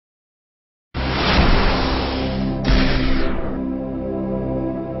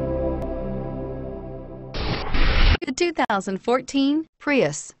2014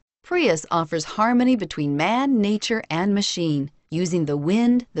 Prius. Prius offers harmony between man, nature, and machine. Using the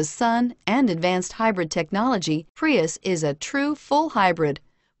wind, the sun, and advanced hybrid technology, Prius is a true full hybrid.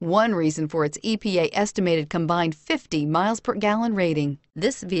 One reason for its EPA estimated combined 50 miles per gallon rating.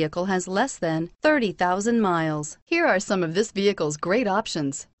 This vehicle has less than 30,000 miles. Here are some of this vehicle's great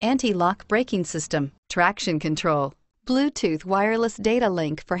options: anti-lock braking system, traction control, Bluetooth wireless data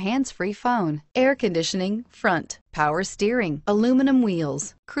link for hands-free phone, air conditioning front, power steering, aluminum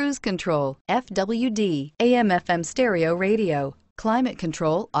wheels, cruise control, FWD, AM/FM stereo radio, climate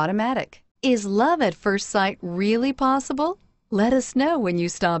control automatic. Is love at first sight really possible? Let us know when you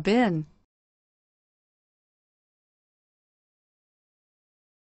stop in.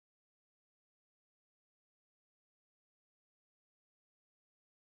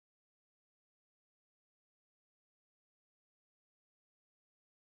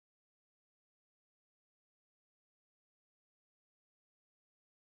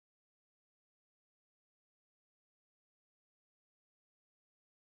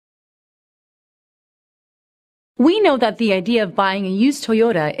 We know that the idea of buying a used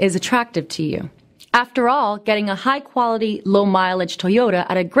Toyota is attractive to you. After all, getting a high-quality, low-mileage Toyota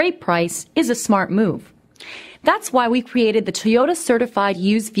at a great price is a smart move. That's why we created the Toyota Certified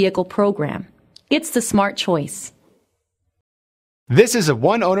Used Vehicle Program. It's the smart choice. This is a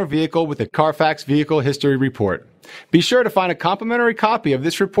one-owner vehicle with a Carfax Vehicle History Report. Be sure to find a complimentary copy of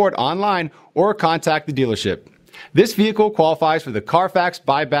this report online or contact the dealership. This vehicle qualifies for the Carfax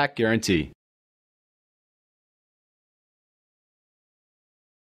Buyback Guarantee.